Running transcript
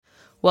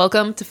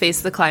Welcome to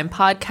Face the Climb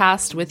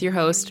podcast with your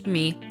host,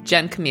 me,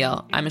 Jen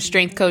Camille. I'm a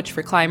strength coach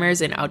for climbers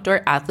and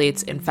outdoor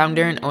athletes and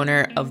founder and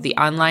owner of the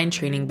online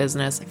training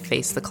business,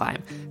 Face the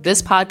Climb.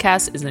 This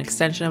podcast is an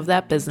extension of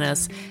that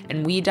business,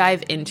 and we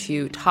dive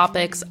into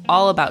topics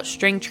all about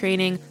strength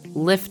training,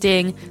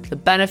 lifting, the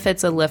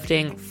benefits of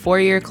lifting for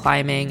your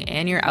climbing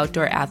and your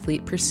outdoor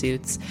athlete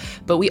pursuits.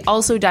 But we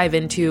also dive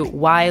into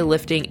why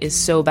lifting is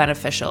so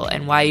beneficial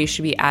and why you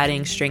should be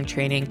adding strength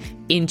training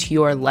into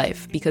your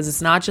life, because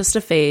it's not just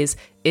a phase,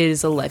 it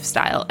is a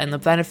lifestyle, and the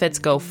benefits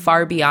go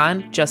far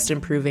beyond just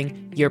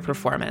improving your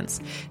performance.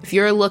 If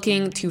you're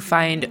looking to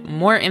find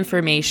more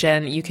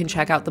information, you can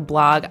check out the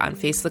blog on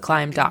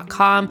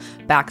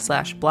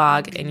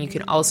facetheclimb.com/blog, and you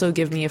can also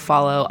give me a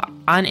follow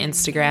on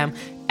Instagram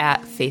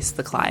at Face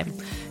the Climb.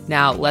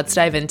 Now, let's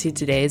dive into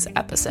today's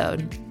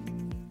episode.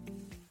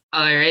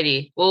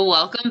 Alrighty. Well,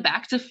 welcome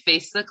back to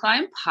Face the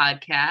Climb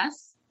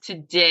podcast.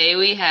 Today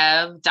we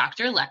have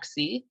Dr.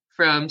 Lexi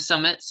from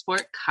Summit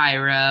Sport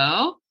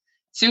Chiro.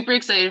 Super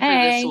excited for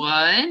this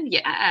one.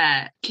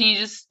 Yeah. Can you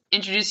just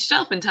introduce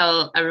yourself and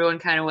tell everyone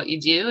kind of what you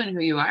do and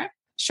who you are?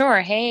 Sure.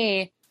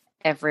 Hey,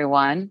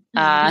 everyone.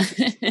 I'm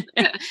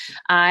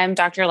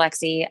Dr.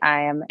 Lexi.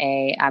 I'm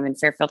in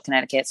Fairfield,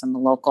 Connecticut. So I'm a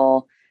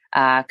local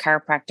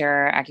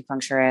chiropractor,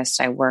 acupuncturist.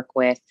 I work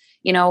with,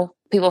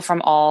 people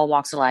from all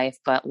walks of life,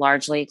 but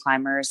largely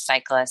climbers,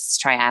 cyclists,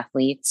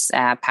 triathletes,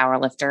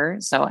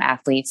 powerlifters. So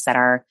athletes that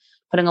are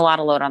putting a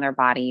lot of load on their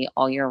body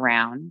all year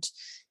round.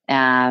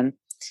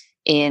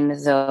 In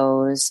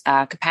those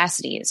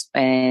capacities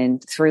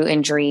and through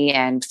injury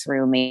and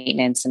through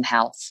maintenance and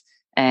health,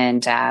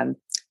 and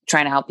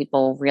trying to help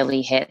people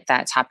really hit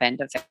that top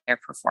end of their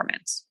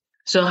performance.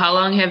 So how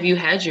long have you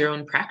had your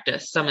own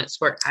practice, Summit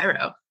Sport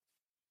Chiro?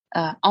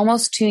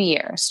 Almost 2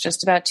 years,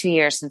 just about 2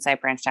 years since I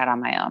branched out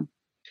on my own.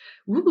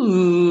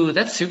 Ooh,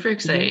 that's super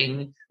exciting.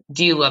 Mm-hmm.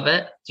 Do you love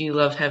it? Do you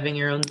love having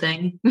your own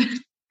thing?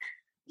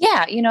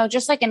 Yeah,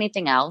 just like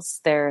anything else,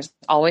 there's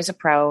always a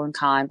pro and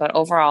con, but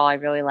overall, I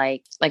really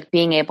like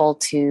being able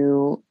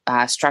to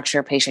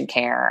structure patient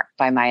care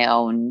by my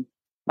own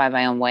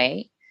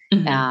way.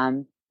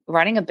 Mm-hmm.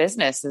 Running a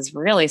business is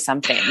really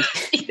something.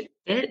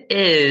 It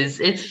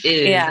is.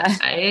 Yeah.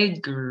 I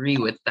agree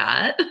with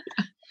that.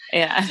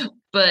 Yeah.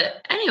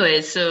 But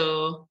anyway,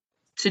 so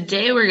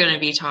today we're going to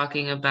be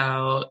talking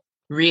about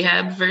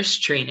rehab versus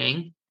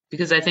training,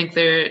 because I think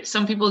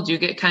some people do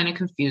get kind of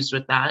confused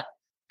with that.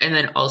 And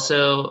then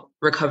also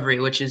recovery,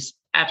 which is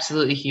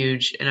absolutely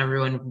huge. And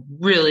everyone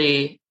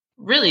really,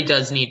 really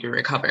does need to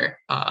recover.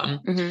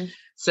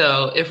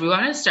 So if we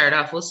want to start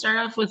off, we'll start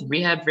off with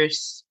rehab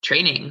versus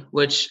training,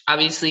 which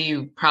obviously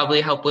you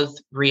probably help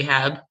with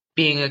rehab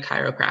being a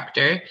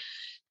chiropractor.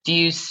 Do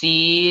you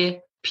see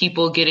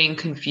people getting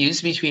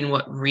confused between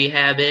what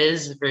rehab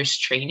is versus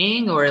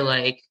training, or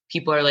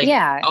people are like,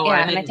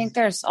 and I think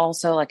there's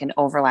also an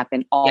overlap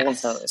in all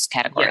of those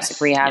categories,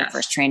 rehab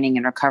versus training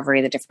and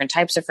recovery, the different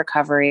types of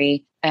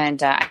recovery.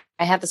 And I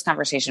had this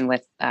conversation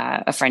with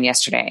a friend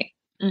yesterday.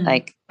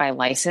 Mm-hmm. By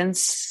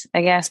license,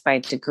 I guess, by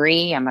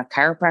degree, I'm a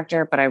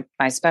chiropractor, but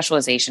my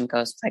specialization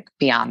goes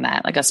beyond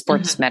that, like a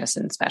sports mm-hmm.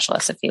 medicine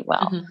specialist, if you will.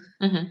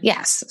 Mm-hmm. Mm-hmm.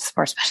 Yes,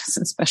 sports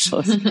medicine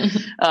specialist.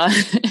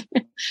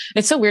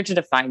 It's so weird to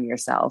define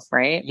yourself,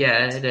 right?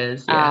 Yeah, it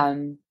is. Yeah.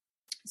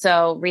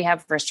 So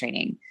rehab versus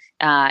training.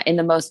 In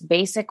the most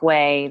basic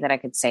way that I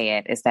could say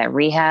it is that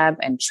rehab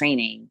and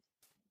training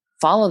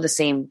follow the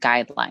same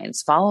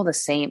guidelines, follow the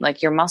same,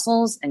 your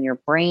muscles and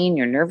your brain,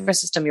 your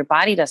nervous system, your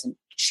body doesn't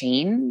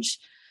change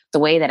the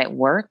way that it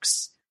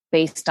works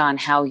based on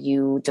how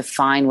you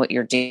define what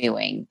you're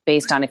doing,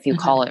 based on if you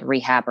mm-hmm. call it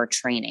rehab or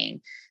training.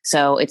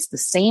 So it's the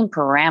same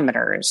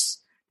parameters.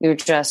 You're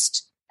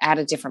just at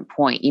a different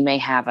point. You may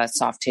have a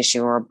soft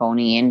tissue or a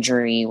bony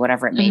injury,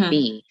 whatever it may mm-hmm.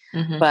 be,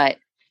 mm-hmm. but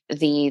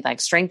the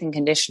strength and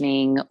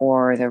conditioning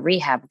or the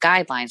rehab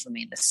guidelines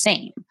remain the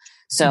same.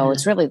 So mm-hmm.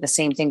 it's really the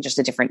same thing, just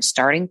a different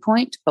starting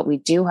point, but we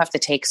do have to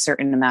take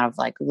certain amount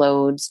of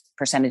loads,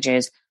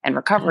 percentages, and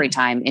recovery mm-hmm.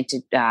 time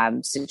into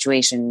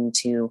situation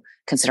to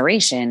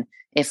consideration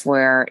if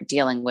we're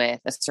dealing with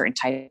a certain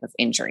type of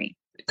injury.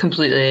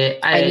 Completely.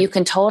 And you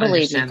can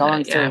totally be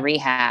going through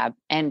rehab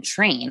and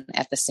train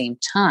at the same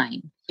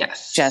time.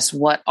 Yes. Just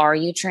what are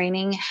you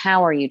training?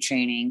 How are you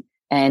training?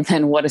 And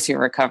then what does your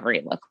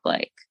recovery look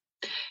like?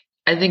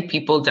 I think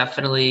people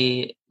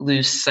definitely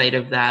lose sight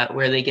of that,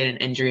 where they get an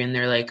injury and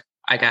they're like,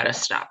 I got to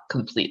stop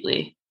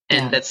completely.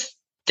 And that's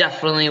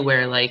definitely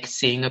where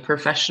seeing a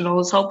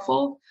professional is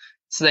helpful.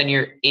 So then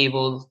you're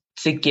able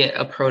to get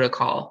a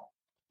protocol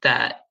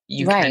that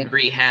you can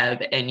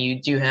rehab and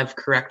you do have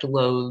correct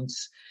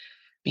loads,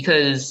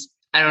 because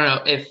I don't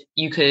know if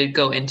you could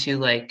go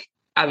into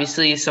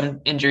obviously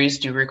some injuries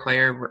do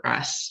require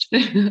rest,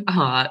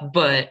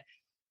 but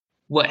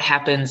what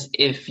happens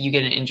if you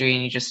get an injury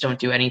and you just don't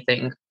do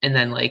anything, and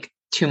then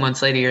 2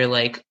 months later you're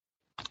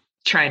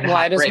trying to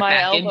hop right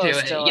back into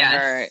it?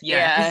 Yes.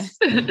 Yeah.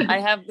 I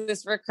have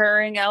this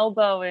recurring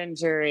elbow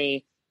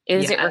injury.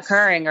 Is it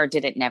recurring, or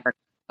did it never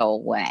go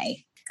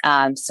away?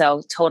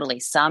 So totally,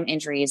 some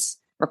injuries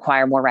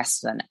require more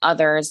rest than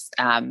others.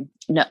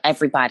 No,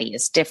 everybody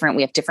is different.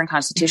 We have different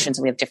constitutions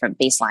and we have different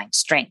baseline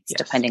strengths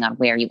depending on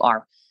where you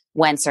are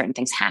when certain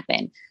things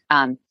happen.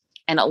 And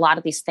a lot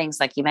of these things,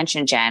 like you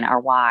mentioned, Jen, are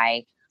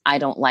why I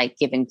don't like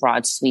giving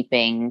broad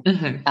sweeping.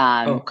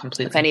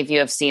 Completely. If any of you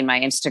have seen my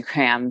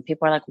Instagram,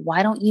 people are like,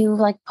 why don't you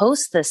like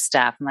post this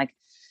stuff? I'm like,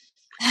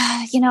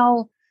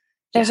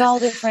 there's all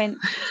different,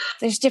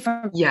 there's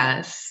different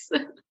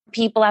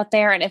people out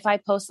there. And if I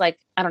post like,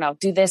 I don't know,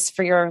 do this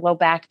for your low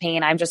back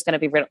pain, I'm just going to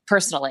be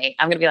personally,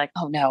 I'm going to be like,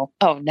 oh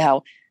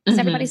no. Because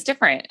everybody's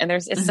different. And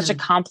it's such a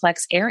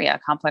complex area,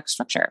 complex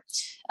structure.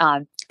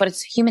 But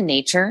it's human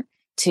nature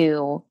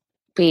to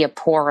be a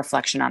poor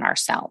reflection on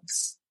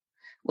ourselves,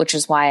 which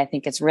is why I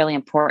think it's really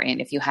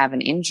important if you have an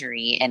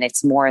injury and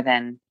it's more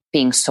than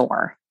being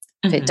sore.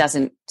 If it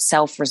doesn't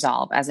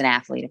self-resolve as an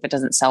athlete, if it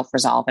doesn't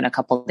self-resolve in a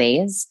couple of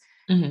days,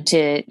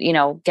 to,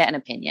 get an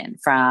opinion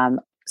from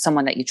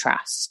someone that you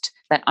trust,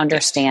 that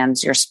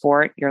understands your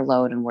sport, your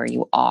load, and where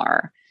you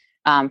are,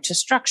 to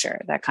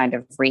structure that kind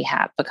of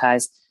rehab,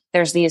 because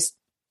there's these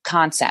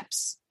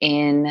concepts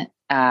in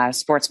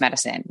sports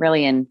medicine,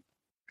 really in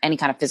any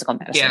kind of physical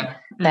medicine,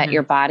 that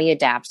your body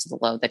adapts to the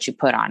load that you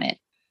put on it.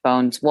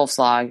 Wolff's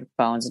Law, your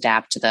bones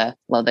adapt to the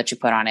load that you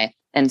put on it.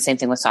 And same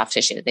thing with soft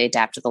tissue. They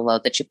adapt to the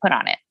load that you put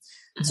on it.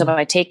 So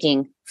by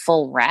taking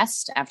full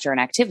rest after an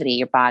activity,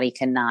 your body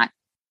cannot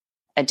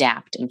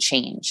adapt and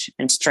change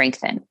and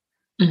strengthen.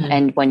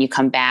 And when you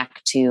come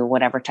back to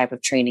whatever type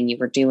of training you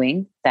were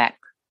doing that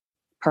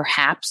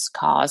perhaps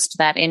caused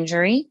that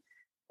injury,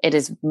 it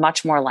is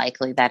much more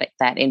likely that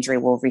that injury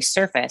will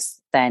resurface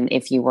than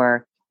if you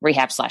were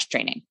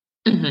rehab/training.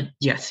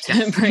 Yes.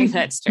 To bring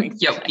that strength.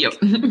 Yep.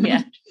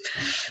 Yeah.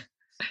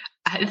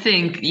 I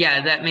think,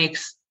 that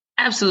makes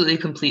absolutely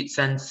complete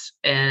sense.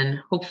 And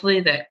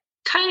hopefully that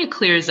kind of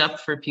clears up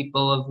for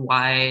people of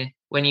why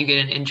when you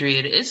get an injury,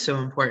 it is so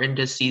important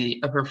to see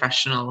a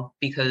professional,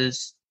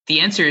 because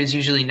the answer is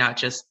usually not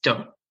just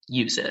don't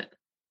use it.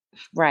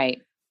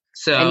 Right.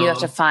 So, and you have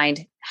to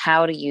find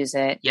how to use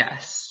it.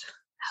 Yes.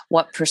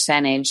 What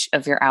percentage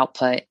of your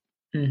output,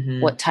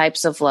 what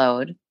types of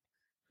load,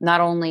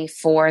 not only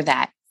for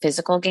that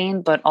physical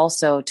gain, but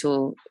also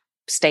to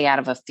stay out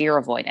of a fear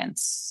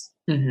avoidance.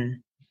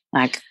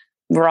 Like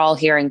we're all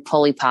hearing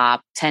pulley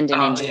pop,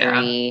 tendon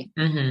injury,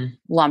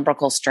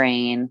 lumbrical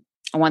strain.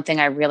 And one thing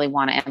I really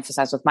want to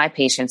emphasize with my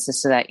patients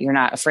is so that you're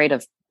not afraid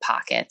of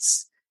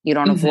pockets. You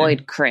don't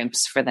avoid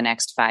crimps for the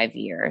next 5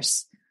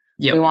 years.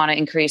 We want to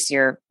increase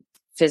your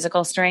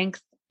physical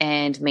strength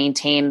and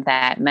maintain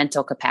that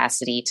mental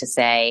capacity to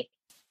say,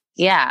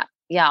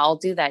 I'll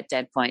do that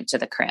dead point to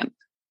the crimp.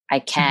 I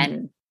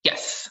can.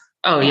 Yes.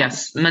 Oh,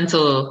 yes.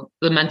 The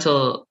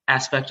mental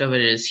aspect of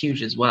it is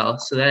huge as well.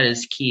 So that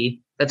is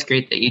key. That's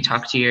great that you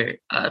talk to your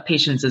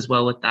patients as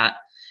well with that.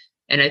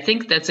 And I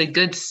think that's a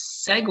good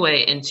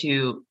segue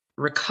into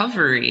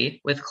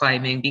recovery with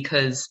climbing,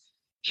 because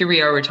here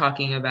we are, we're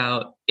talking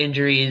about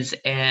injuries,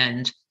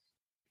 and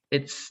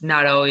it's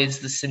not always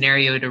the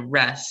scenario to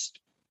rest,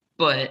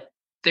 but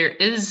there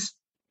is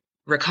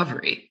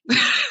recovery.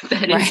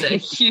 That is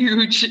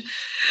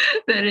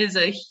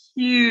a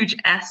huge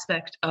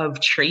aspect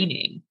of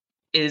training,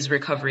 is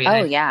recovery.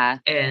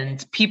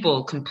 And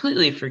people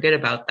completely forget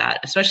about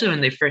that, especially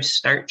when they first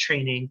start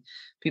training.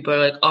 People are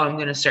like, oh, I'm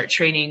going to start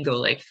training, go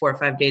like 4 or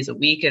 5 days a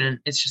week. And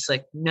it's just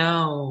like,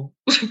 no.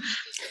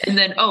 And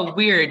then, oh,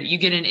 weird, you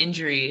get an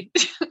injury.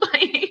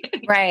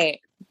 Right.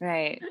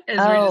 As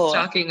we're just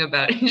talking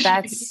about injuries.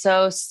 That's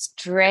so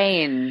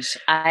strange.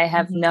 I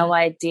have no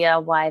idea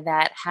why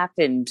that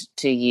happened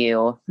to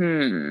you.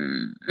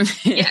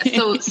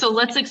 So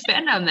let's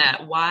expand on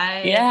that.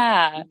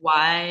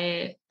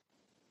 Why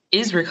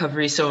is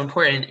recovery so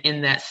important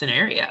in that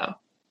scenario?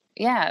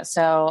 Yeah.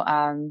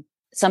 So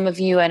some of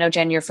you, I know,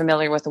 Jen, you're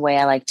familiar with the way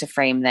I like to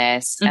frame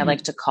this. I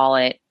like to call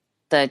it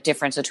the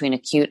difference between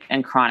acute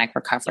and chronic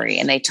recovery.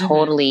 And they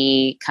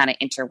totally kind of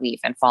interweave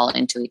and fall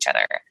into each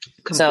other.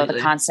 Completely. So the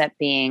concept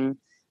being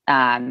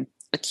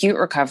acute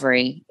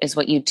recovery is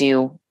what you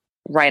do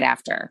right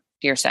after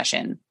your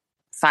session,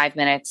 5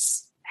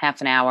 minutes, half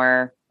an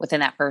hour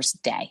within that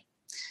first day.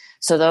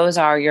 So those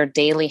are your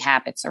daily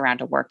habits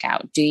around a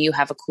workout. Do you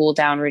have a cool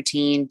down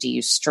routine? Do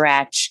you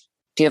stretch?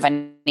 Do you have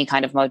any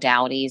kind of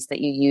modalities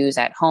that you use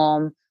at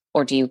home,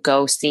 or do you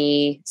go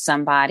see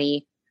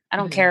somebody? I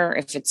don't care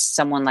if it's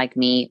someone like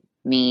me,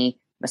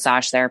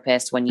 massage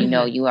therapist, when you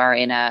know you are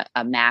in a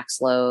max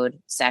load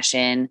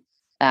session.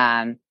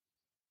 Do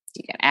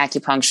you get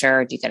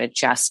acupuncture? Do you get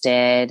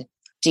adjusted?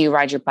 Do you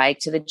ride your bike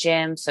to the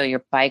gym? So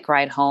your bike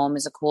ride home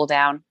is a cool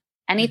down.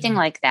 Anything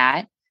like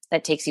that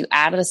takes you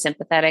out of the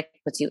sympathetic,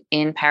 puts you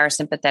in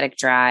parasympathetic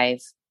drive,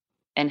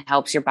 and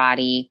helps your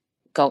body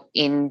go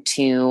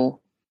into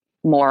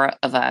more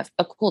of a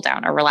cool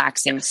down, a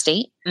relaxing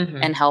state,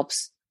 and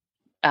helps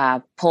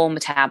pull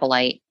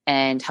metabolite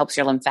and helps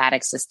your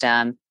lymphatic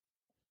system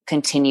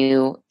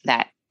continue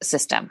that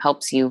system,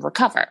 helps you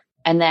recover.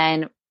 And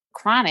then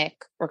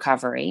chronic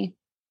recovery,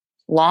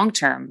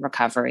 long-term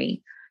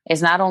recovery,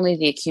 is not only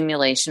the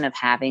accumulation of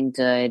having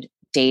good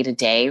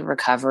day-to-day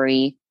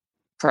recovery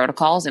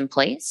protocols in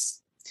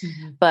place,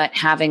 but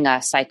having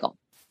a cycle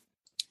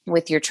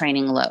with your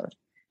training load,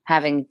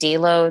 having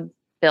deload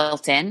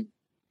built in,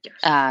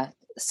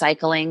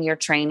 cycling your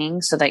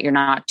training so that you're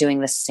not doing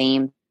the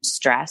same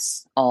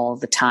stress all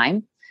the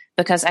time,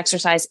 because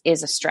exercise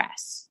is a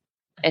stress.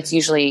 It's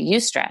usually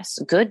eustress,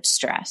 good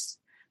stress,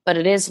 but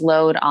it is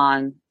load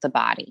on the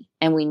body.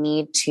 And we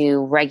need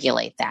to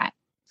regulate that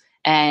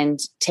and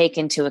take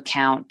into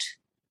account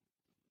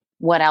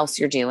what else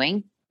you're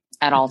doing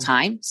at all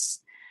times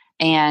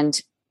and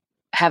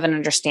have an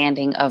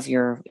understanding of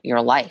your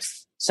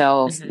life.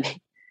 So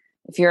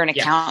if you're an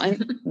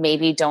accountant,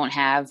 maybe don't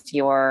have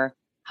your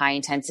high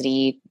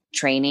intensity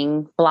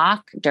training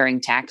block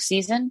during tax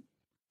season.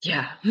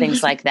 Yeah.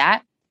 Things like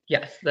that.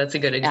 Yes, that's a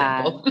good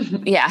example.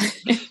 Yeah.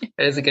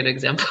 That is a good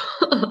example.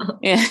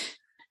 Yeah.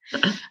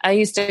 I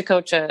used to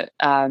coach a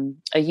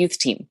youth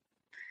team.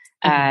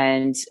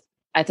 And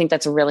I think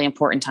that's a really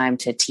important time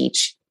to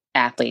teach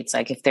athletes.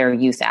 Like if they're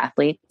youth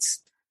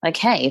athletes, like,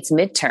 hey, it's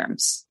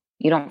midterms.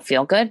 You don't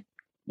feel good.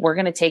 We're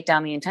going to take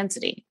down the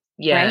intensity.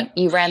 Yeah. Right?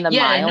 You ran the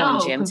mile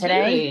in gym completely.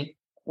 today.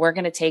 We're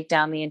going to take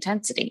down the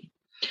intensity.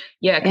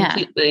 Yeah,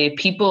 completely. Yeah.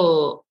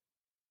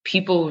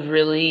 People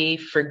really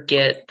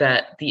forget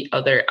that the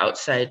other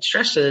outside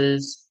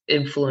stresses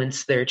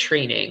influence their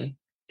training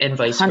and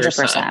vice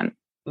 100%.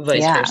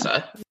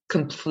 versa.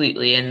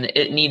 Completely. And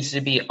it needs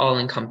to be all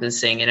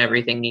encompassing and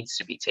everything needs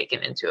to be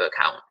taken into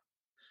account.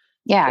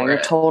 Yeah. Your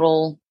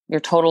total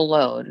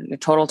load, your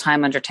total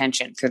time under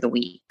tension through the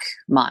week,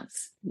 month,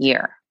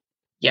 year.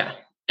 Yeah.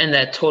 And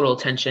that total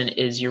tension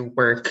is your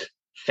work,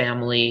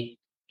 family,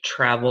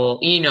 travel,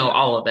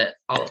 all of it.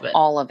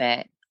 All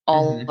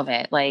of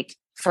it. Like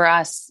for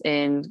us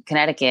in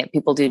Connecticut,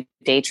 people do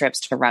day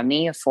trips to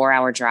Rumney, a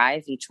 4-hour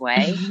drive each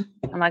way.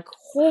 I'm like,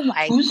 oh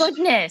my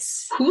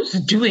goodness. Who's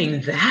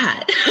doing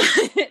that?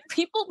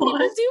 People do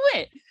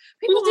it.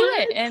 People do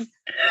it. And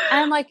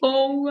I'm like,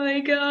 oh my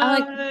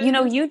God. I'm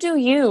like, you do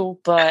you,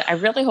 but I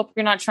really hope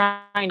you're not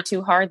trying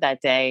too hard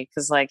that day.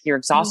 Cause like you're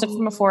exhausted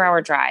from a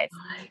 4-hour drive.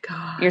 Oh my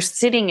God. You're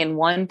sitting in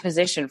one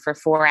position for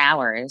 4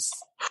 hours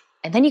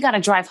and then you got to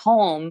drive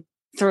home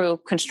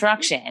through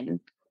construction.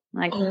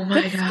 Like, oh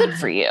my God. Good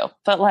for you.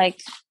 But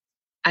like,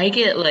 I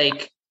get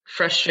like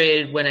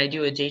frustrated when I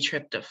do a day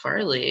trip to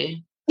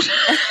Farley.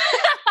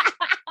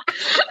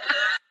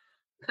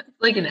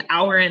 Like an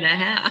hour and a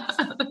half.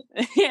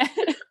 Yeah.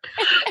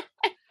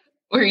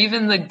 Or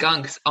even the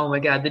Gunks. Oh my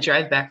God, the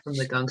drive back from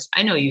the Gunks.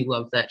 I know you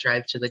love that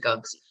drive to the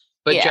Gunks,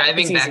 but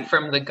driving back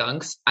from the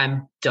Gunks,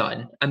 I'm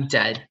done. I'm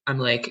dead. I'm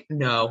like,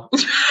 no.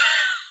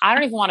 I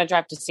don't even want to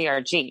drive to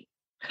CRG.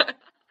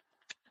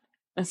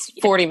 It's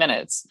 40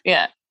 minutes.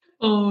 Yeah.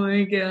 Oh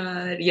my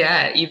God.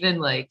 Yeah. Even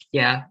like,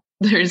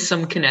 there's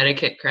some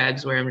Connecticut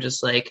crags where I'm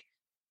just like,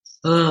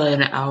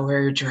 an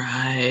hour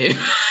drive.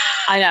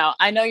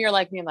 I know you're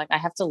like me. I'm like, I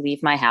have to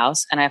leave my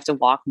house and I have to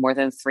walk more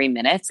than 3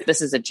 minutes.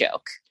 This is a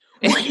joke.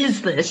 What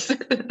is this?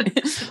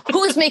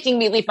 Who is making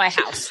me leave my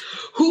house?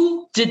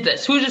 Who did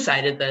this? Who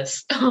decided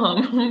this?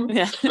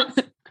 Yeah.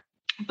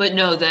 But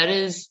no, that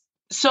is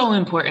so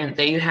important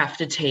that you have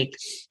to take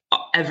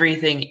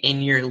everything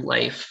in your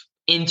life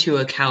into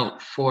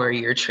account for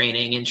your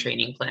training and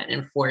training plan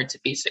and for it to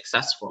be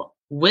successful.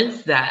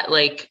 With that,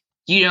 like,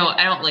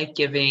 I don't like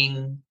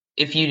giving,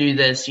 if you do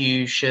this,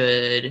 you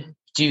should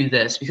do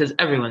this, because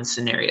everyone's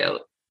scenario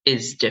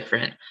is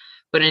different.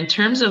 But in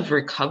terms of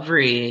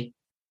recovery,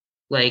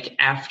 like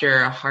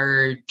after a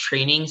hard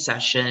training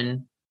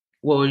session,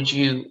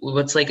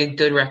 what's like a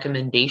good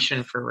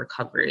recommendation for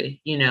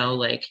recovery?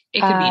 Like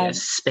it could be a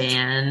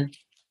span,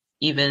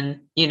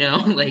 even,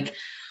 like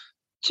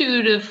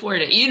 2 to 4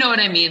 days. You know what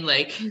I mean?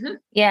 Like,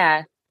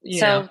 yeah.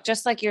 So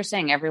just like you're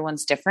saying,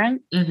 everyone's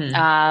different.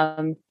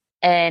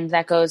 And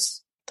that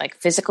goes like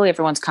physically,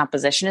 everyone's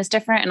composition is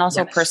different, and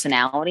also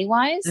personality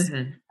wise.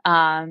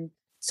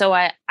 So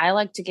I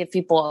like to give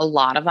people a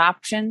lot of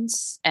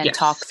options and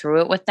talk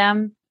through it with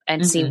them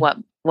and see what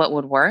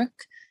would work,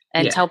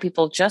 and tell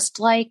people just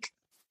like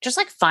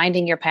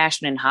finding your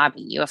passion and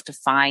hobby, you have to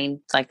find,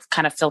 like,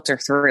 kind of filter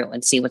through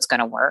and see what's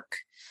going to work.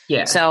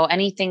 Yeah. So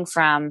anything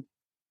from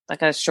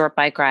like a short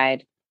bike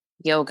ride,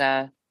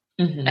 yoga,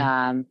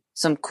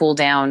 some cool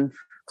down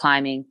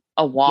climbing,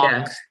 a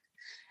walk,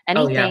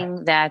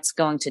 anything that's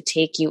going to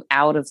take you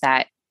out of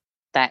that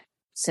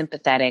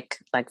sympathetic,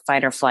 like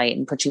fight or flight,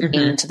 and put you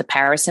into the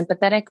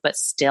parasympathetic, but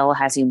still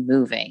has you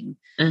moving.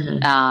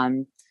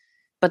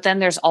 But then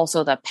there's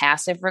also the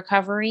passive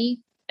recovery,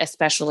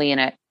 especially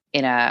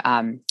in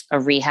a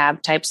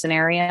rehab type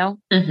scenario,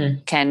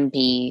 can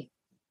be,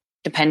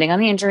 depending on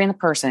the injury and the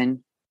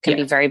person, can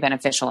be very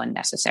beneficial and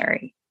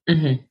necessary.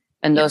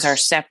 And those are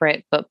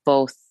separate, but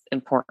both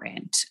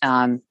important.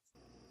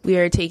 We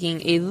are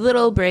taking a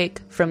little break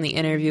from the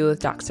interview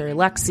with Dr.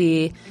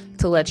 Lexi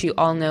to let you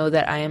all know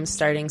that I am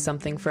starting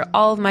something for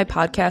all of my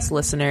podcast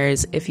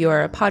listeners. If you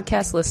are a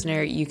podcast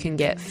listener, you can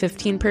get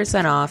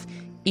 15% off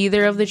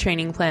either of the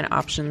training plan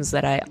options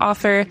that I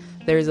offer.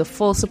 There's a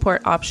full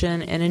support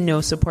option and a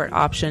no support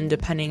option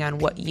depending on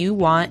what you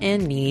want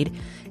and need.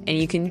 And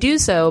you can do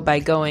so by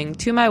going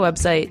to my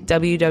website,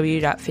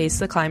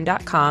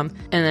 www.facetheclimb.com,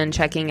 and then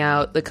checking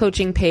out the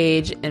coaching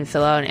page and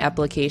fill out an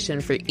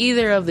application for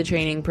either of the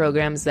training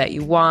programs that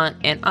you want.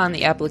 And on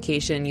the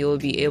application, you will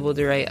be able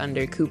to write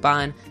under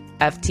coupon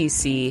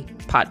FTC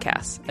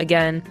podcast.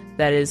 Again,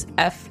 that is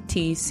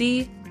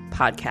FTC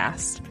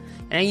podcast.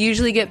 And I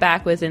usually get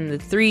back within the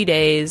 3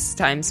 days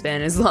time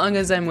span, as long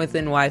as I'm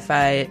within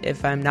Wi-Fi,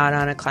 if I'm not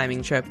on a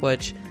climbing trip,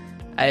 which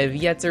I've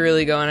yet to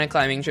really go on a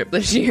climbing trip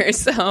this year.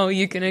 So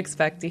you can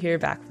expect to hear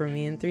back from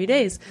me in 3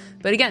 days.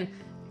 But again,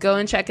 go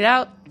and check it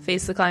out,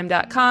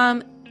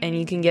 facetheclimb.com, and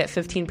you can get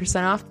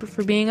 15% off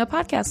for being a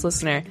podcast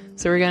listener.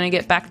 So we're going to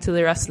get back to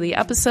the rest of the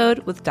episode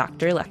with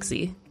Dr.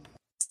 Lexi.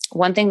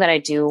 One thing that I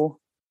do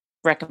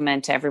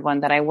recommend to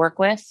everyone that I work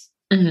with,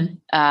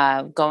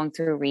 going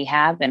through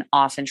rehab and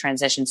often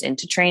transitions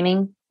into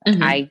training,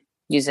 I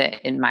use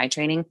it in my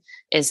training,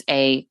 is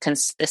a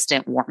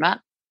consistent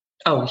warm-up.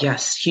 Oh,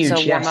 yes. Huge. So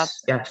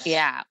yes. Yes.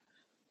 Yeah.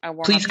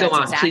 Please go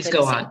on. Please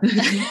go on.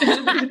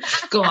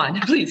 Go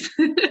on, please.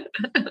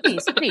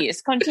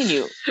 Please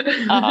continue.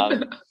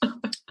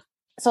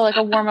 So like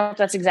a warm-up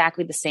that's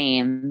exactly the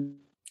same.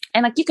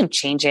 And like you can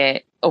change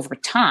it over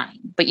time,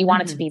 but you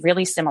want it to be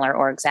really similar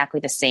or exactly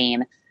the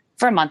same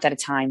for a month at a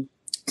time.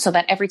 So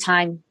that every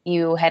time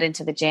you head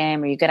into the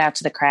gym or you get out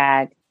to the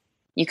crag,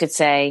 you could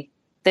say,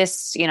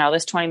 this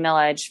 20 mil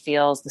edge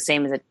feels the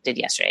same as it did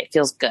yesterday. It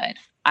feels good.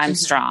 I'm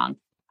strong.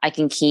 I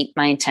can keep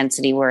my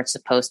intensity where it's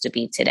supposed to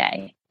be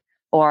today.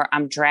 Or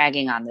I'm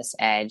dragging on this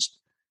edge.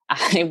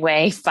 I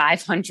weigh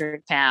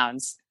 500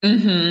 pounds.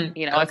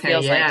 It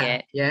feels like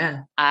it.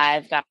 Yeah.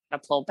 I've got to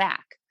pull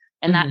back.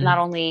 And that not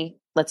only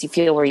lets you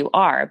feel where you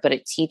are, but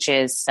it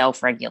teaches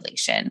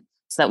self-regulation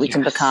so that we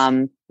can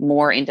become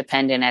more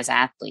independent as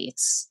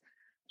athletes.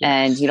 Yes.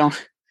 And you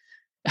don't,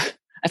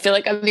 I feel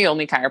like I'm the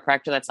only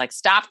chiropractor that's like,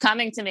 stop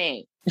coming to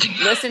me.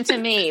 Listen to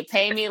me.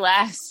 Pay me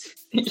less.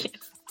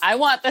 I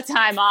want the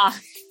time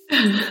off.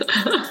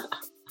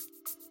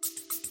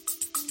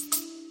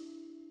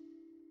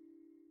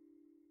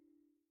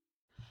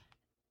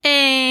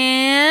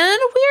 And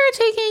we are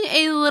taking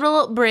a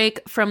little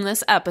break from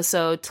this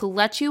episode to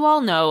let you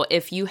all know,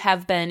 if you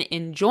have been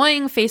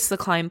enjoying Face the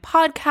Climb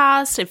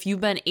podcast, if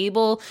you've been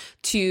able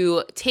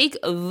to take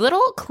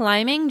little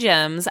climbing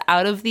gems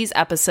out of these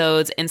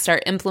episodes and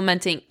start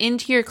implementing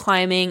into your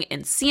climbing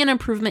and see an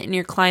improvement in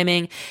your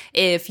climbing,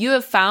 if you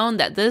have found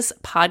that this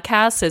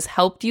podcast has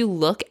helped you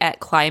look at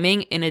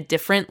climbing in a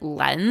different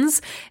lens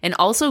and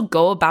also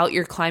go about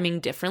your climbing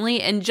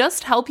differently and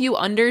just help you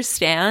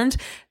understand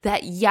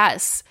that,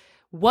 yes,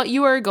 what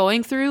you are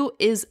going through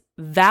is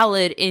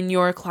valid in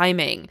your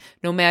climbing,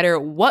 no matter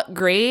what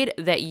grade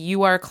that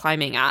you are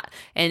climbing at.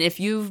 And if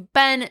you've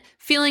been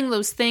feeling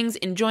those things,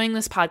 enjoying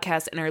this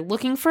podcast, and are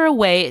looking for a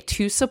way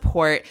to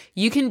support,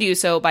 you can do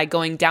so by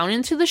going down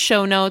into the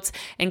show notes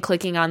and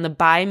clicking on the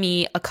Buy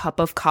Me a Cup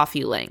of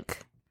Coffee link.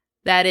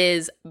 That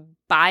is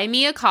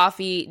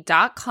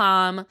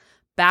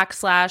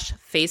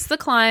buymeacoffee.com/face the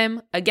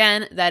climb.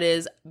 Again, that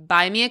is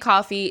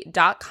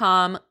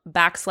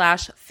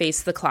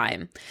buymeacoffee.com/face the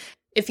climb.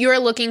 If you are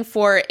looking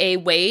for a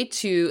way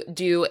to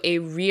do a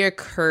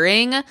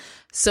reoccurring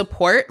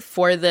support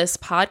for this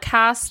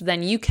podcast,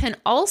 then you can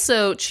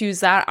also choose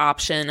that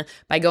option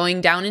by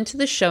going down into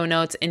the show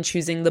notes and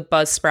choosing the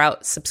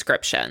Buzzsprout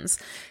subscriptions.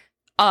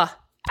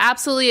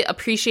 Absolutely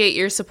appreciate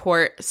your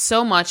support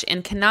so much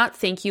and cannot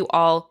thank you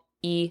all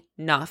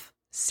enough.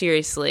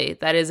 Seriously,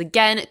 that is,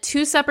 again,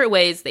 2 separate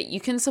ways that you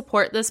can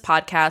support this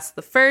podcast.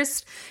 The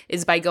first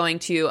is by going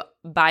to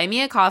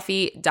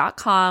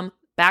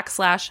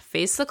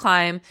buymeacoffee.com/face the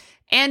climb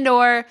and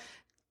or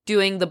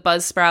doing the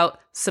Buzzsprout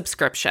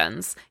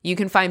subscriptions. You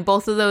can find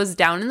both of those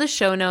down in the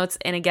show notes.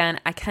 And again,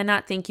 I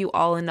cannot thank you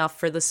all enough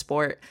for the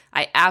support.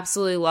 I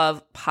absolutely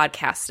love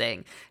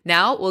podcasting.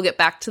 Now we'll get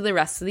back to the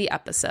rest of the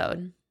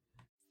episode.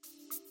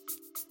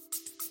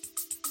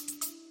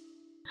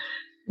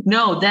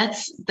 No,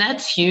 that's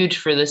huge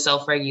for the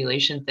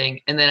self-regulation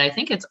thing. And then I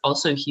think it's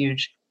also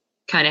huge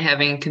kind of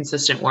having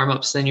consistent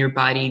warm-ups, then your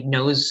body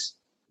knows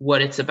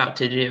what it's about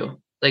to do.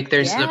 Like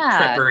there's the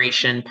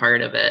preparation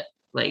part of it.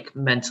 Like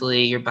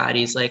mentally your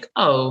body's like,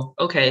 oh,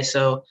 okay,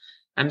 so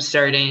I'm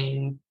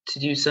starting to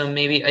do some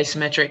maybe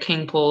isometric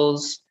hang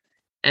pulls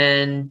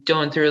and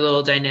going through a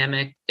little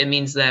dynamic. It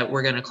means that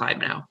we're going to climb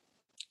now.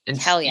 And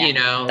hell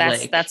yeah.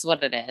 That's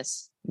what it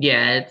is.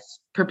 Yeah, it's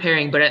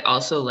preparing, but I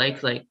also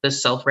like the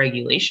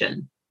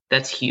self-regulation.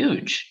 That's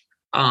huge.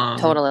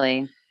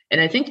 Totally.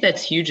 And I think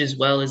that's huge as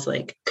well as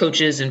like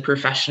coaches and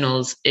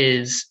professionals,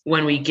 is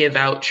when we give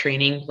out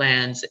training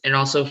plans and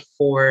also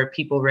for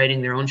people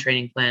writing their own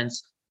training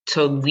plans,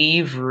 to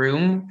leave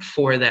room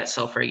for that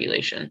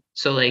self-regulation.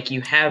 So like you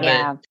have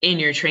it in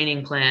your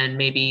training plan,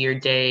 maybe your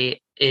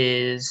day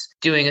is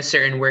doing a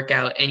certain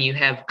workout and you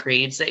have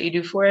grades that you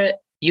do for it.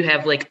 You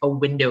have like a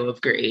window of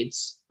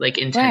grades, like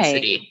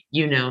intensity,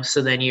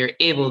 so then you're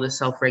able to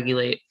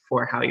self-regulate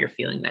for how you're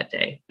feeling that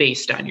day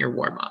based on your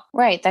warm-up.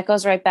 Right. That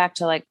goes right back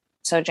to like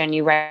So Jen,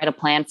 you write a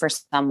plan for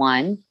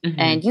someone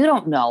and you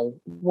don't know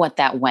what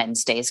that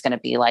Wednesday is going to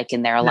be like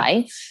in their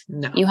life.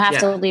 No. You have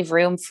to leave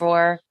room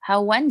for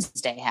how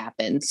Wednesday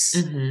happens.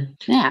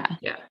 Yeah.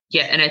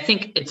 Yeah. And I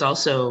think it's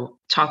also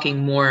talking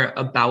more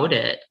about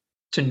it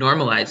to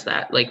normalize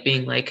that, like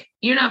being like,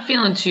 you're not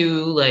feeling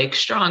too like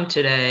strong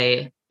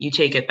today. You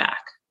take it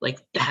back. Like,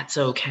 that's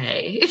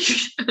okay.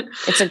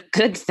 It's a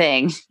good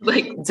thing.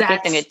 Like, it's a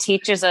good thing. It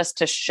teaches us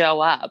to show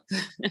up.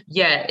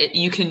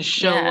 You can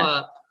show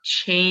up,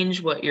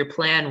 change what your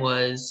plan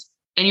was,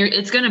 and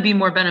it's going to be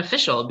more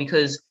beneficial,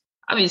 because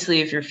obviously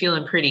if you're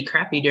feeling pretty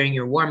crappy during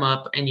your warm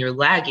up and you're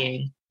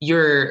lagging,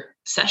 your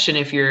session,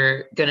 if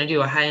you're going to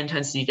do a high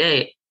intensity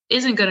day,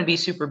 isn't going to be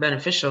super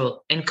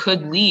beneficial and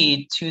could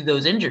lead to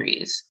those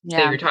injuries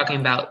that you're talking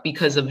about,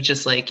 because of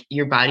just like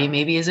your body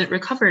maybe isn't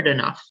recovered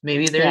enough.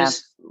 Maybe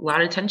there's a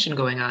lot of tension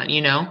going on,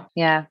 you know?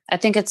 Yeah. I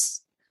think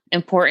it's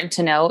important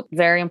to note,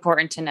 very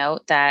important to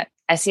note, that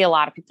I see a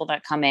lot of people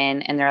that come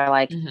in and they're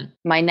like,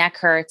 my neck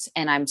hurts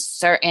and I'm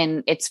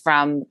certain it's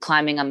from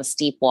climbing on the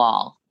steep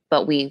wall.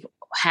 But we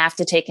have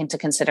to take into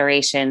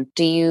consideration,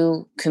 do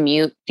you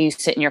commute? Do you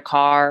sit in your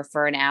car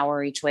for an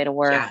hour each way to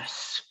work?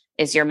 Yes.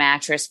 Is your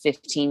mattress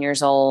 15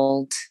 years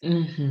old?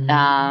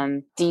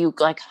 Do you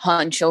like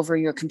hunch over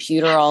your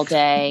computer all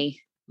day?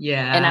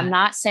 Yeah. And I'm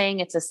not saying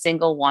it's a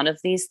single one of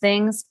these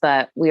things,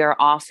 but we are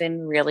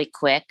often really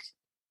quick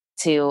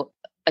to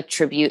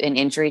attribute an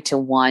injury to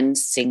one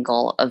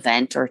single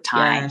event or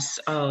time,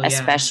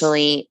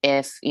 especially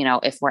if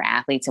we're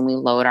athletes and we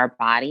load our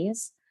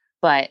bodies.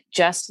 But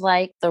just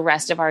like the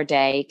rest of our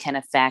day can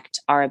affect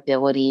our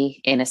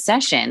ability in a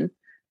session,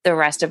 the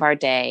rest of our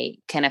day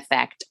can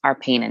affect our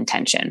pain and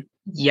tension.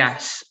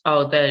 Yes.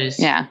 Oh, that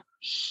is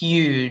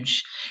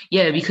huge.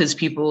 Yeah, because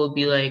people will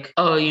be like,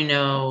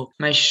 oh,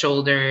 my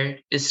shoulder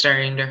is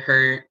starting to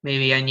hurt.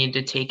 Maybe I need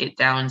to take it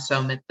down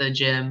some at the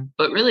gym.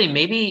 But really,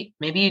 maybe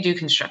you do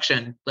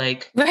construction.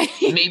 Like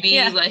maybe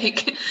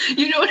like,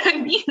 you know what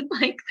I mean?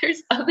 Like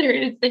there's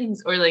other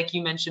things. Or like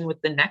you mentioned with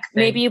the neck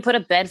thing. Maybe you put a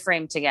bed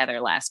frame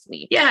together last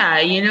week. Yeah,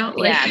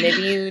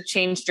 maybe you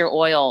changed your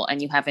oil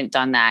and you haven't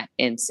done that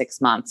in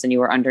 6 months and you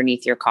were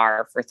underneath your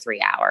car for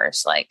 3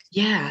 hours. Like,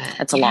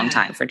 that's a long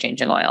time for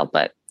changing oil,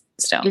 but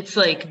still. It's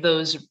like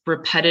those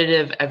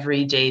repetitive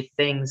everyday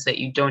things that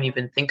you don't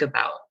even think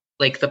about.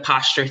 Like the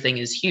posture thing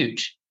is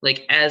huge.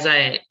 Like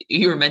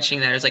you were mentioning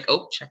that, I was like,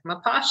 oh, check my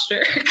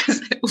posture, because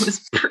it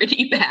was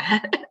pretty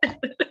bad.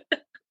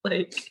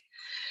 Like,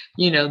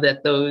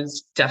 that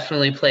those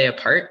definitely play a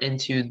part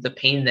into the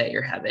pain that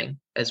you're having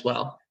as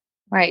well.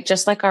 Right.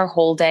 Just like our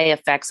whole day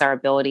affects our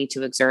ability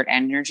to exert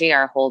energy,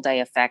 our whole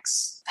day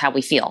affects how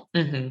we feel.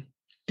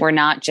 We're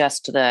not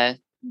just the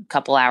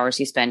couple hours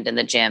you spend in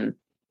the gym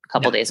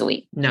couple days a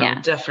week. No,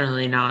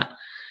 definitely not.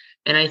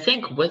 And I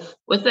think with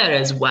that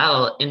as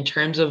well, in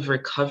terms of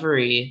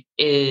recovery,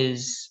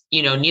 is,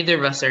 neither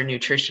of us are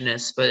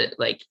nutritionists, but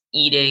like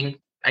eating,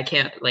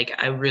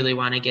 I really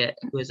want to get,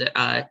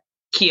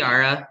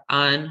 Kiara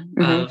on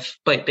of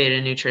Bite Beta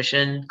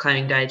Nutrition,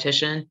 climbing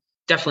dietitian.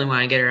 Definitely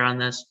want to get her on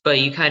this. But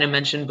you kind of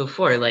mentioned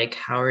before, like,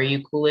 how are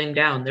you cooling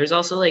down? There's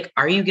also like,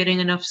 are you getting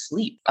enough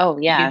sleep? Oh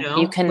yeah.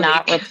 You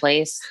cannot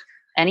replace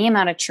any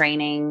amount of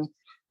training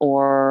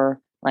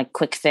or like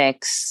quick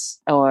fix,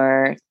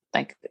 or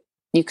like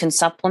you can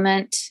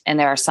supplement, and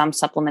there are some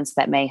supplements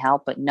that may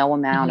help, but no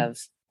amount of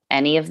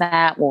any of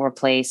that will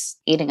replace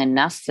eating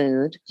enough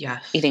food,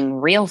 eating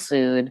real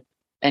food,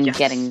 and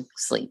getting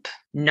sleep.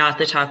 Not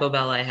the Taco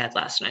Bell I had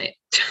last night.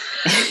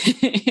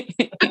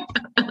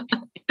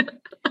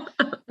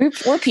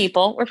 We're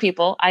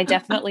people. I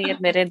definitely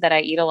admitted that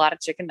I eat a lot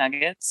of chicken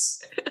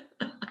nuggets.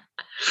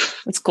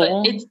 It's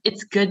cool. But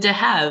it's good to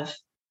have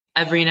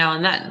every now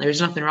and then.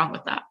 There's nothing wrong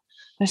with that.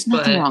 There's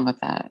nothing wrong with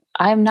that.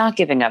 I'm not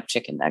giving up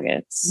chicken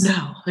nuggets.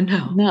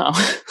 No.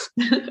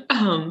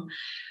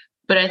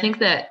 But I think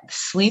that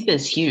sleep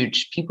is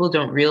huge. People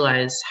don't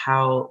realize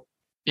how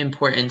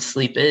important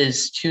sleep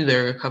is to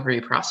their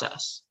recovery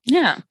process.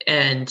 Yeah.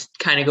 And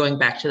kind of going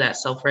back to that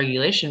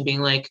self-regulation,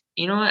 being like,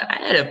 you know what? I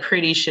had a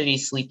pretty shitty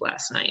sleep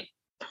last night.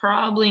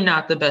 Probably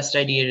not the best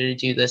idea to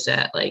do this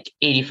at like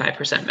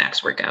 85%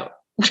 max workout.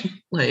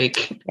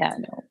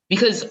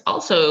 Because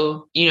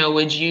also,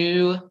 would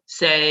you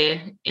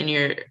say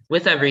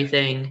with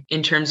everything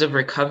in terms of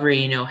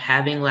recovery,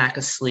 having lack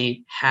of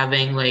sleep,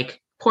 having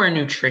like poor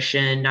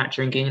nutrition, not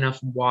drinking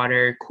enough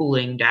water,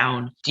 cooling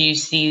down, do you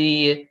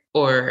see,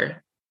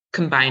 or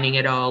combining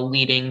it all,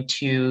 leading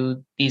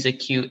to these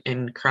acute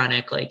and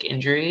chronic like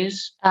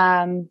injuries?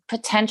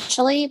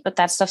 Potentially, but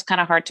that stuff's kind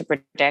of hard to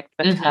predict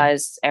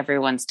because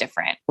everyone's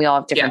different. We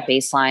all have different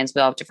baselines. We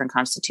all have different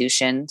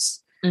constitutions.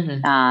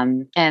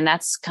 And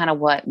that's kind of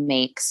what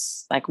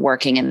makes like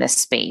working in this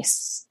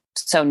space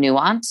so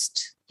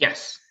nuanced.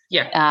 Yes.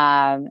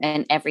 Yeah.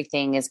 And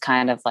everything is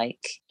kind of like,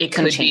 it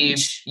could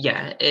change.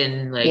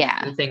 And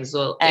like the things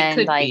will, and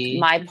it could like be,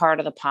 my part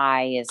of the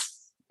pie is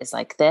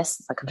like this.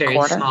 It's like a very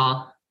quarter.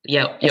 Small.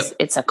 Yep.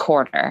 It's a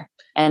quarter.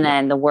 And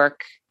then the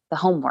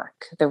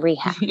homework, the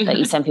rehab that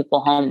you send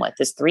people home with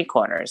is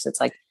 3/4. It's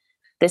like,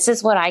 this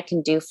is what I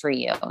can do for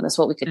you. This is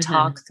what we could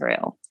talk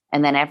through.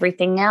 And then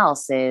everything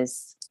else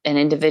is an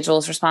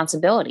individual's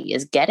responsibility,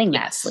 is getting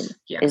that sleep,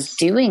 is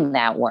doing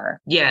that work.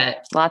 Yeah.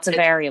 Lots of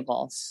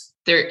variables.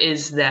 There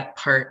is that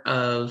part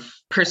of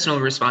personal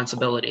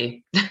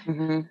responsibility.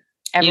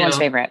 Everyone's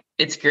favorite.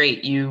 It's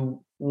great.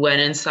 You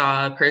went and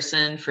saw a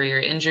person for your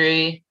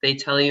injury. They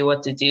tell you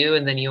what to do,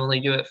 and then you only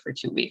do it for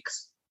 2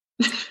 weeks.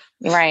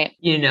 Right.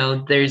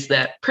 There's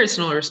that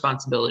personal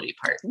responsibility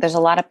part. There's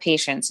a lot of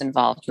patience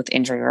involved with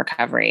injury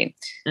recovery,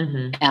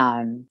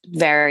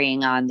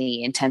 varying on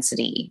the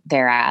intensity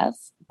thereof.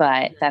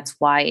 But that's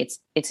why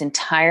it's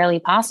entirely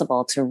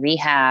possible to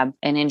rehab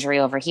an injury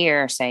over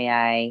here.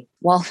 Say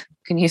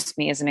can use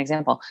me as an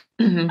example.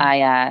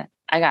 I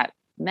got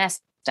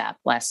messed up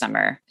last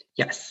summer.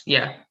 Yes.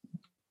 Yeah.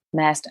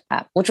 Messed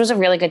up, which was a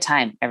really good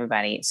time,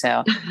 everybody.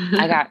 So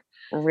I got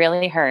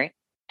really hurt.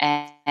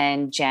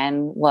 And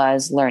Jen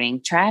was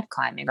learning trad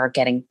climbing or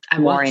getting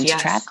more into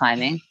trad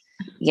climbing.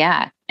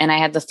 Yeah. And I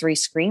had the 3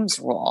 screams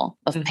rule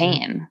of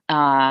pain.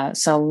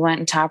 So we went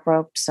and top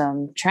roped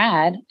some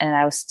trad, and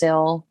I was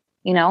still,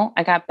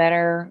 I got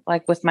better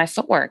like with my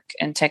footwork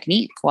and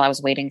technique while I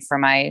was waiting for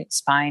my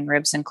spine,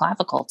 ribs, and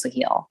clavicle to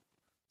heal.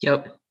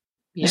 Yep.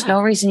 Yeah. There's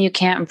no reason you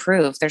can't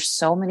improve. There's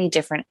so many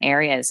different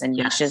areas and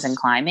niches in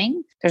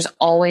climbing. There's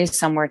always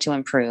somewhere to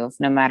improve,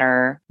 no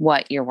matter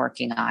what you're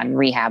working on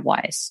rehab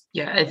wise.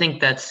 Yeah, I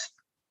think that's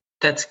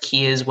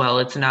key as well.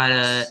 It's not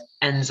a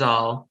ends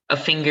all. A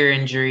finger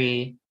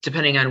injury,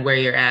 depending on where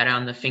you're at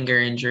on the finger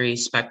injury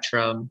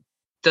spectrum,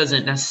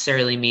 doesn't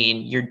necessarily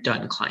mean you're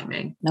done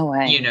climbing. No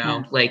way.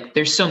 Like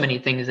there's so many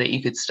things that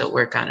you could still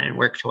work on and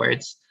work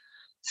towards.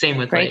 Same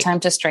with great time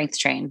to strength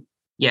train.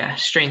 Yeah,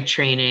 strength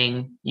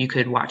training. You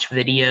could watch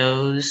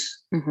videos,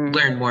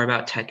 learn more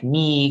about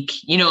technique,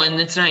 and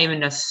it's not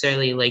even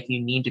necessarily like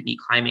you need to be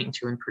climbing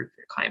to improve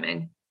your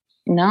climbing.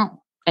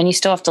 No. And you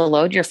still have to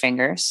load your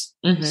fingers.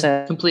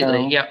 So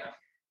completely. Yep.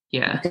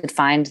 Yeah. You could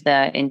find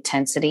the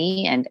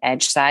intensity and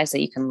edge size that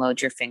you can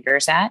load your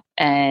fingers at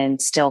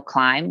and still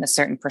climb a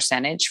certain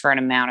percentage for an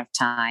amount of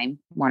time,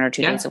 1 or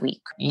 2 days a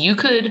week. You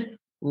could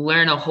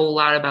learn a whole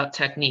lot about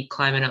technique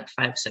climbing up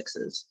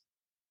 5-6s.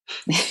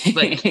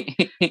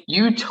 Like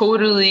you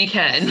totally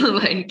can,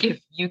 like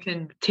if you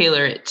can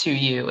tailor it to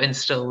you and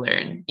still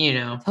learn,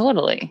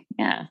 Totally.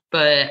 Yeah.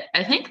 But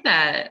I think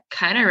that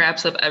kind of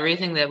wraps up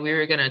everything that we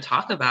were going to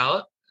talk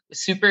about.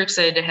 Super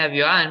excited to have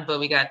you on, but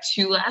we got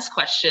 2 last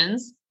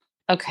questions.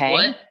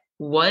 Okay.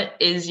 What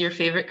is your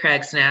favorite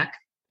crag snack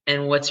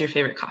and what's your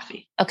favorite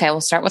coffee? Okay.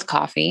 We'll start with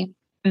coffee.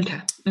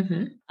 Okay.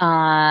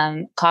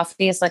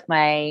 Coffee is like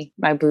my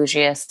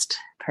bougiest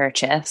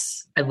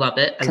purchase. I love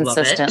it.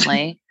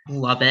 Consistently.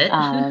 Love it.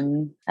 I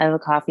have a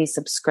coffee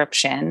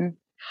subscription.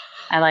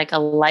 I like a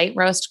light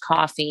roast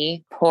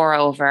coffee, pour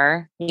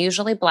over,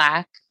 usually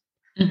black,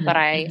 but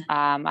I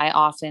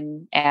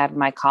often add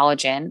my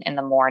collagen in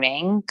the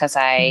morning because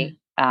I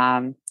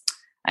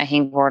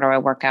hangboard or I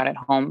work out at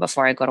home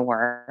before I go to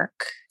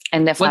work.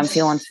 And if I'm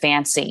feeling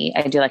fancy,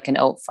 I do like an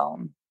oat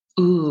foam.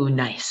 Ooh,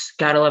 nice.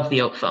 Gotta love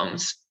the oat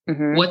foams.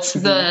 What's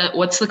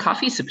the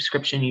coffee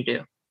subscription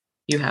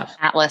you have?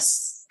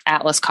 Atlas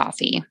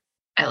Coffee.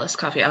 Atlas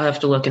Coffee. I'll have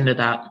to look into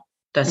that.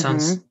 That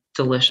sounds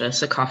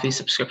delicious. A coffee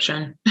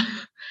subscription.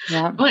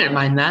 Yeah. I wouldn't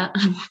mind that.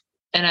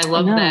 And I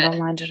love that. I don't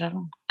mind it at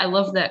all. I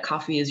love that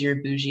coffee is your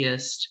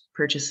bougiest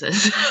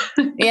purchases.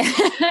 Yeah.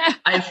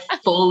 I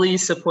fully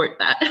support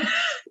that.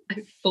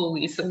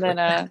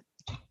 That.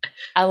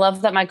 I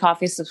love that my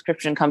coffee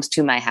subscription comes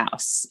to my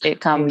house.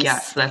 It comes.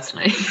 Yes, that's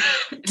nice.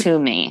 To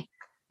me.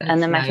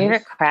 And then my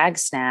favorite crag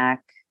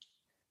snack,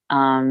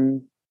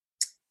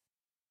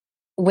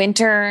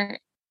 winter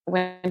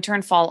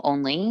and fall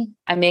only.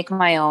 I make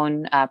my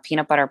own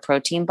peanut butter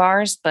protein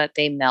bars, but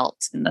they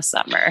melt in the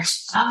summer.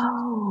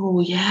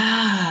 Oh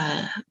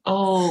yeah.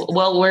 Oh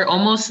well, we're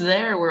almost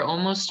there. We're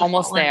almost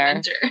there.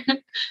 Winter.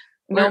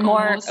 No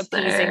more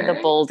appeasing the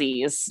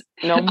boldies.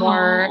 No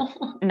more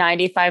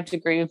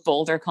 95-degree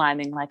boulder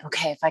climbing. Like,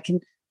 okay, if I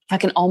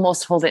can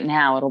almost hold it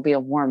now, it'll be a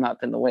warm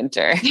up in the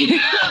winter.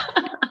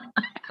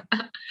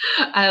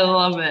 I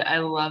love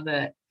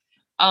it.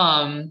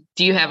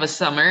 Do you have a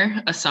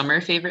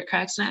summer favorite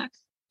crag snack?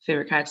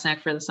 Favorite crag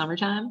snack for the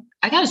summertime?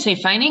 I gotta say,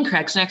 finding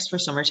crag snacks for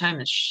summertime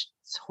is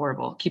it's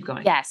horrible. Keep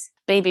going. Yes,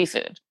 baby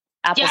food,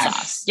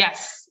 applesauce.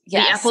 Yes, the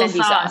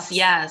applesauce.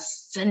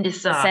 Yes, Sendy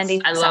sauce.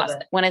 I love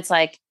it. When it's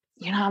like,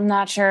 I'm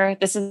not sure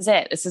this is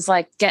it. This is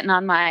like getting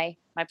on my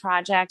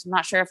project. I'm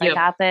not sure if I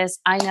got this.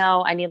 I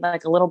know I need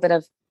like a little bit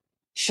of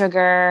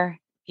sugar,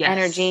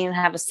 energy, and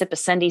have a sip of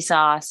Sendy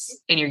sauce,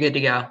 and you're good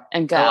to go.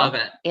 And go. I love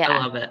it. Yeah.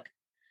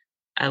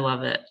 I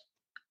love it.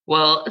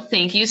 Well,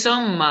 thank you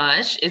so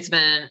much. It's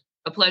been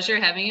a pleasure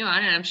having you on,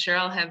 and I'm sure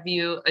I'll have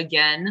you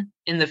again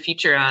in the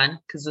future on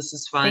because this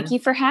is fun. Thank you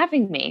for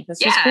having me.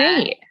 This was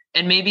great.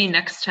 And maybe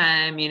next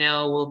time,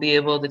 we'll be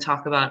able to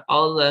talk about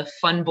all the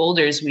fun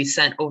boulders we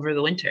sent over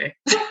the winter.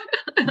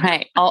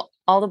 Right. All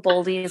the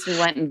boldies we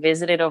went and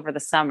visited over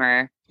the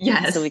summer.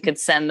 Yes. So we could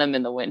send them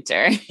in the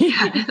winter.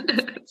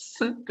 Yes.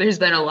 There's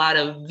been a lot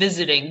of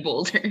visiting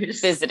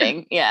boulders.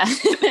 Yeah.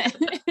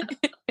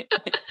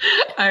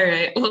 All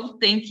right. Well,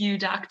 thank you,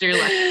 Dr.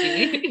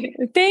 Lexi.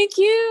 Thank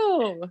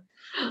you.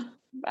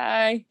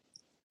 Bye.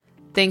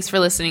 Thanks for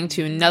listening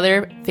to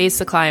another Face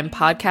the Climb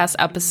podcast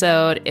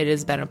episode. It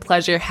has been a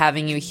pleasure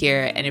having you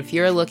here. And if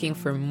you're looking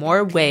for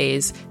more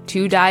ways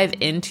to dive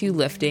into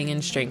lifting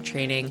and strength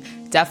training,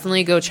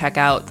 definitely go check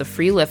out the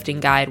free lifting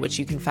guide, which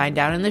you can find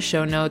down in the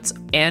show notes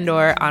and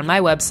or on my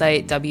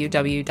website,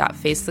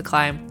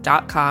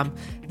 www.facetheclimb.com.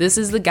 This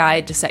is the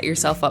guide to set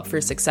yourself up for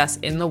success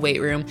in the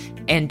weight room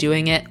and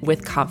doing it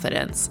with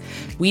confidence.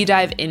 We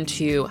dive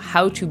into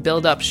how to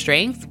build up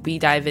strength. We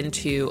dive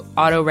into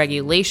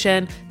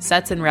auto-regulation,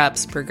 sets and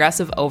reps,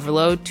 progressive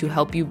overload to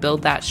help you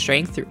build that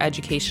strength through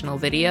educational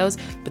videos.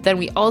 But then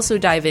we also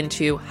dive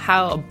into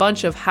a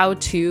bunch of how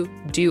to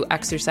do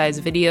exercise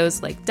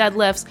videos like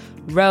deadlifts,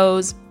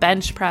 rows,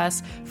 bench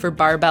press for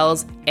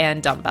barbells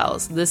and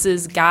dumbbells.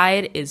 This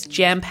guide is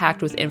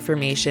jam-packed with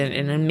information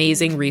and an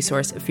amazing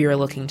resource if you're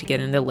looking to get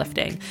into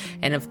lifting.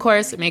 And of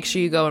course, make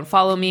sure you go and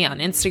follow me on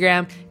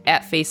Instagram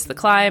at Face the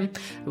Climb. I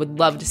would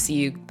love to see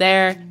you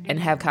there and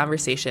have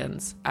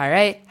conversations. All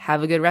right,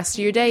 have a good rest of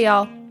your day,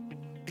 y'all.